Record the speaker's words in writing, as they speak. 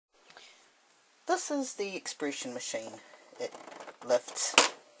this is the expression machine. It lifts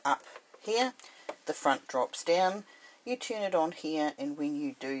up here, the front drops down, you turn it on here, and when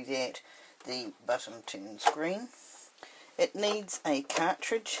you do that the button turns green. It needs a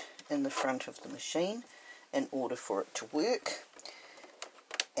cartridge in the front of the machine in order for it to work,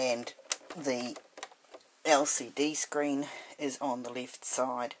 and the LCD screen is on the left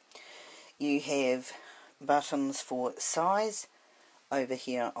side. You have buttons for size over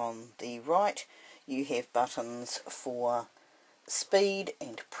here on the right. You have buttons for speed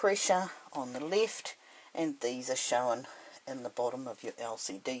and pressure on the left, and these are shown in the bottom of your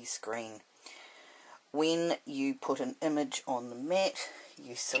LCD screen. When you put an image on the mat,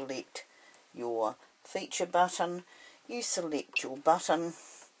 you select your feature button, you select your button,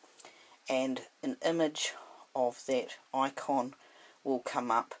 and an image of that icon will come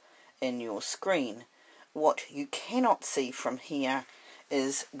up in your screen. What you cannot see from here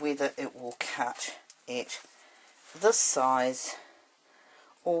is whether it will cut at this size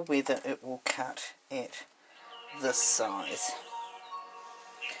or whether it will cut at this size,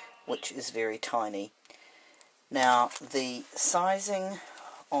 which is very tiny. Now, the sizing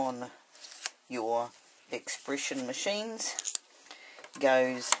on your expression machines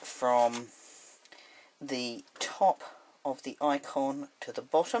goes from the top of the icon to the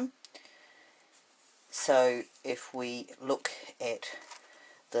bottom. So if we look at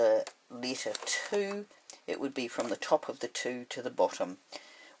the letter 2, it would be from the top of the 2 to the bottom.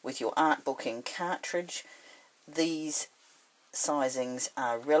 With your art booking cartridge, these sizings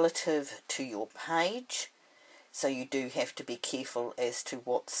are relative to your page, so you do have to be careful as to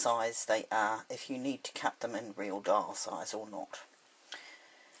what size they are, if you need to cut them in real dial size or not.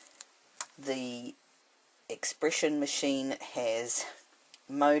 The expression machine has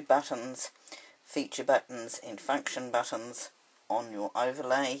mode buttons, feature buttons and function buttons on your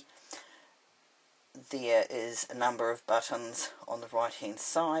overlay. There is a number of buttons on the right hand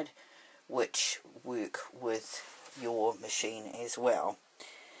side which work with your machine as well.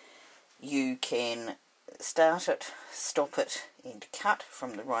 You can start it, stop it and cut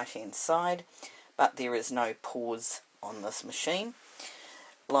from the right hand side, but there is no pause on this machine.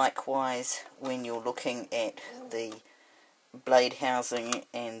 Likewise, when you're looking at the blade housing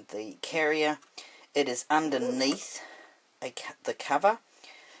and the carrier, it is underneath the cover,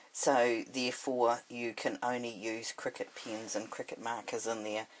 so therefore you can only use Cricut pens and Cricut markers in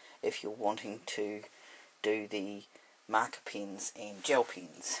there if you're wanting to do the marker pens and gel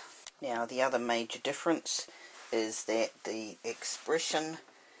pens. Now, the other major difference is that the expression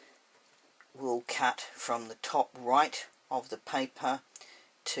will cut from the top right of the paper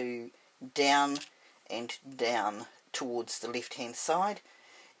to down and down towards the left hand side.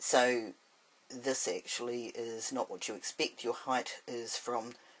 So this actually is not what you expect. Your height is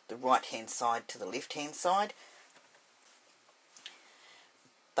from the right hand side to the left hand side,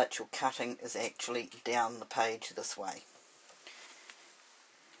 but your cutting is actually down the page this way.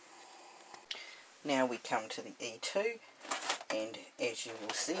 Now we come to the E2, and as you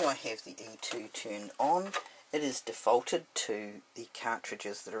will see, I have the E2 turned on. It is defaulted to the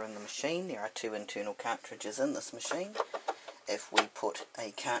cartridges that are in the machine. There are 2 internal cartridges in this machine. If we put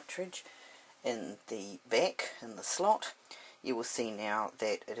a cartridge in the back, in the slot, you will see now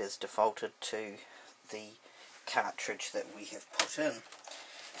that it is defaulted to the cartridge that we have put in.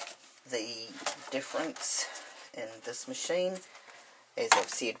 The difference in this machine, as I've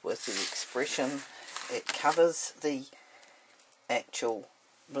said with the expression, it covers the actual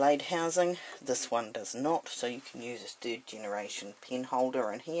blade housing. This one does not, so you can use a 3rd generation pen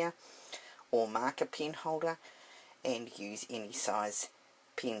holder in here or marker pen holder and use any size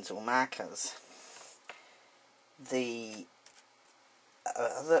pens or markers. The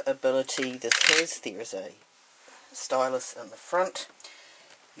other ability this has, there is a stylus in the front.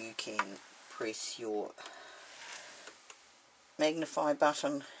 You can press your magnify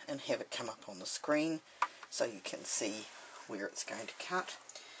button and have it come up on the screen so you can see where it's going to cut.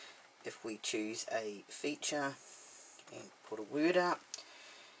 If we choose a feature and put a word up,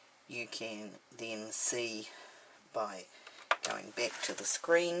 you can then see by going back to the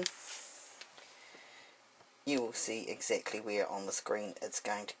screen, you will see exactly where on the screen it's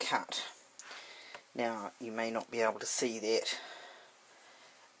going to cut. Now, you may not be able to see that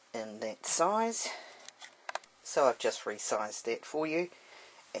in that size, so I've just resized that for you,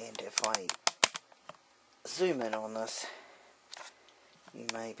 and if I zoom in on this, you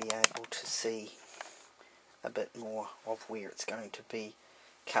may be able to see a bit more of where it's going to be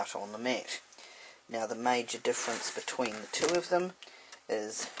cut on the mat. Now, the major difference between the two of them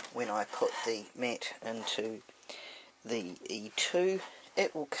is when I put the mat into the E2,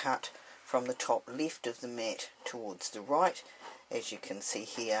 it will cut from the top left of the mat towards the right, as you can see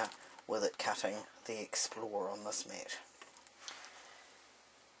here with it cutting the Explorer on this mat.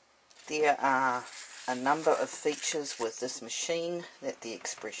 There are a number of features with this machine that the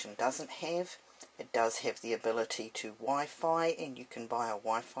Expression doesn't have. It does have the ability to Wi-Fi, and you can buy a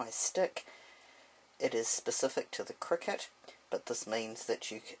Wi-Fi stick. It is specific to the Cricut, but this means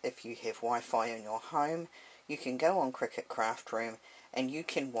that if you have Wi-Fi in your home, you can go on Cricut Craft Room and you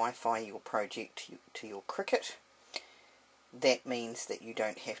can Wi-Fi your project to your Cricut. That means that you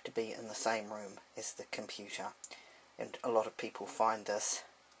don't have to be in the same room as the computer, and a lot of people find this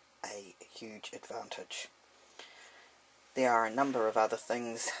a huge advantage. There are a number of other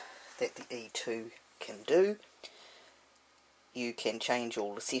things that the E2 can do. You can change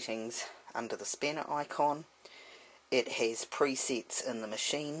all the settings under the spanner icon. It has presets in the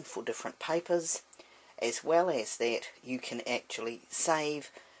machine for different papers, as well as that you can actually save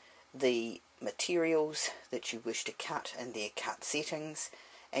the materials that you wish to cut and their cut settings,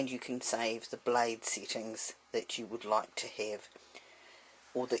 and you can save the blade settings that you would like to have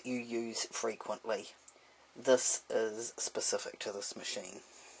or that you use frequently. This is specific to this machine.